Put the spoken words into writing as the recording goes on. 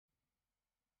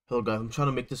Hello guys, I'm trying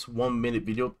to make this 1 minute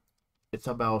video. It's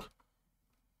about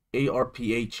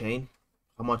ARPA chain,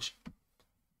 how much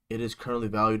it is currently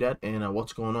valued at, and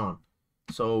what's going on.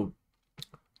 So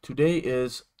today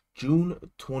is June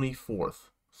 24th.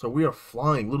 So we are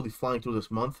literally flying through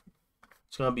this month.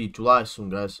 It's gonna be July soon,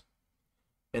 guys.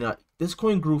 And this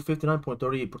coin grew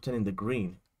 59.38% in the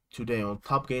green today on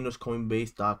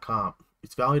topgainerscoinbase.com.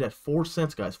 It's valued at 4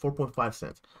 cents, guys, 4.5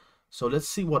 cents. So let's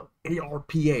see what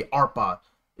ARPA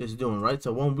is doing, right?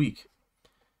 So 1 week.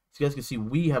 So you guys can see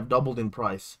we have doubled in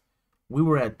price. We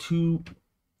were at 2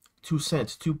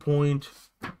 cents,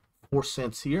 2.4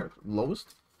 cents here,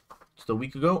 lowest, just a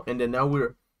week ago, and then now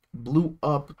we're blew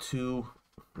up to,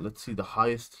 let's see, the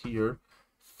highest here,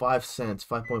 5 cents,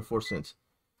 5.4 cents.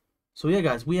 So yeah,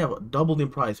 guys, we have doubled in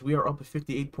price. We are up at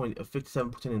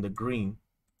 58.57% in the green.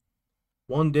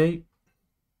 1 day.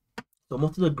 So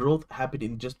most of the growth happened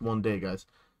in just 1 day, guys.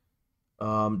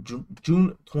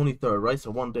 June 23rd, right? So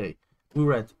 1 day. We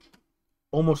were at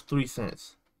almost 3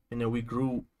 cents. And then we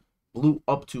blew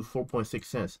up to 4.6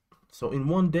 cents. So in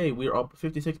 1 day, we are up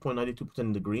 56.92%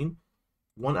 in the green.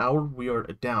 1 hour, we are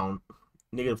down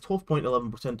negative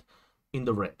 12.11% in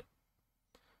the red.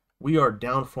 We are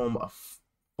down from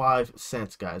 5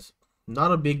 cents, guys.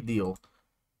 Not a big deal,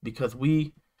 because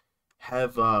we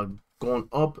have gone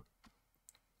up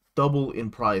double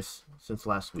in price since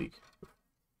last week.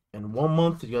 And 1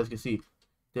 month, you guys can see,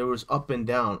 there was up and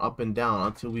down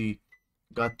until we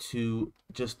got to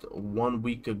just 1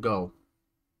 week ago,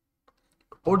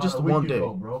 or just 1 day,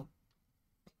 bro.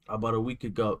 About a week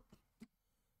ago.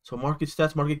 So market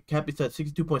stats, market cap is at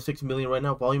 62.6 million right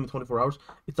now. Volume in 24 hours,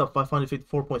 it's up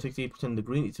 554.68% in the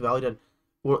green. It's valued at,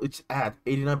 well, it's at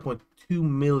 89.2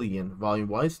 million volume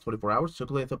wise, 24 hours.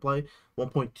 Circulating supply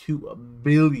 1.2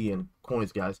 billion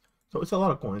coins, guys. So it's a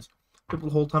lot of coins.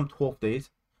 Typical hold time 12 days.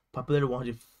 Popularity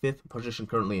 105th position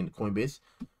currently in Coinbase.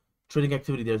 Trading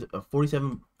activity, there's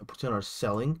 47% are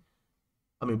selling,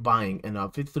 buying, and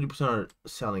 53% are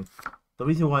selling. The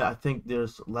reason why I think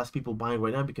there's less people buying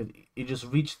right now, because it just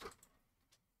reached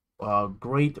a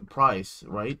great price,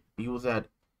 right? It was at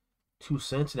 2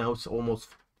 cents, now it's almost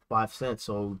 5 cents,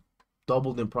 so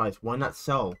doubled in price. Why not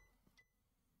sell?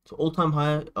 It's an all-time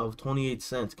high of 28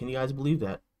 cents. Can you guys believe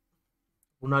that?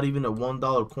 We're not even a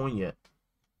 $1 coin yet.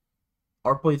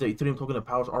 ARPA is an Ethereum token that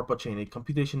powers ARPA Chain, a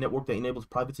computation network that enables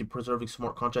privacy-preserving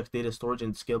smart contracts, data storage,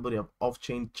 and scalability of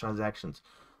off-chain transactions.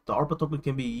 The ARPA token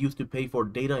can be used to pay for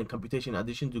data and computation in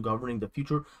addition to governing the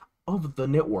future of the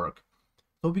network.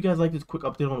 So hope you guys like this quick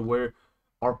update on where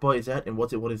ARPA is at and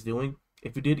what it's doing.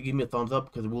 If you did, give me a thumbs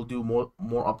up, because we'll do more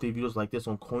update videos like this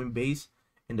on Coinbase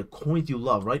and the coins you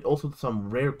love, right? Also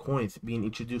some rare coins being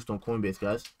introduced on Coinbase,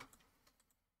 guys.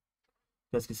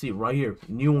 You guys can see it right here,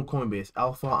 new on Coinbase,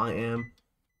 Alpha, IM,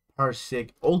 Parsec.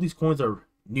 All these coins are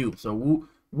new, so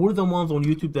we're the ones on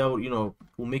YouTube that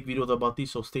will make videos about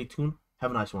these. So stay tuned.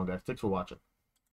 Have a nice one, guys. Thanks for watching.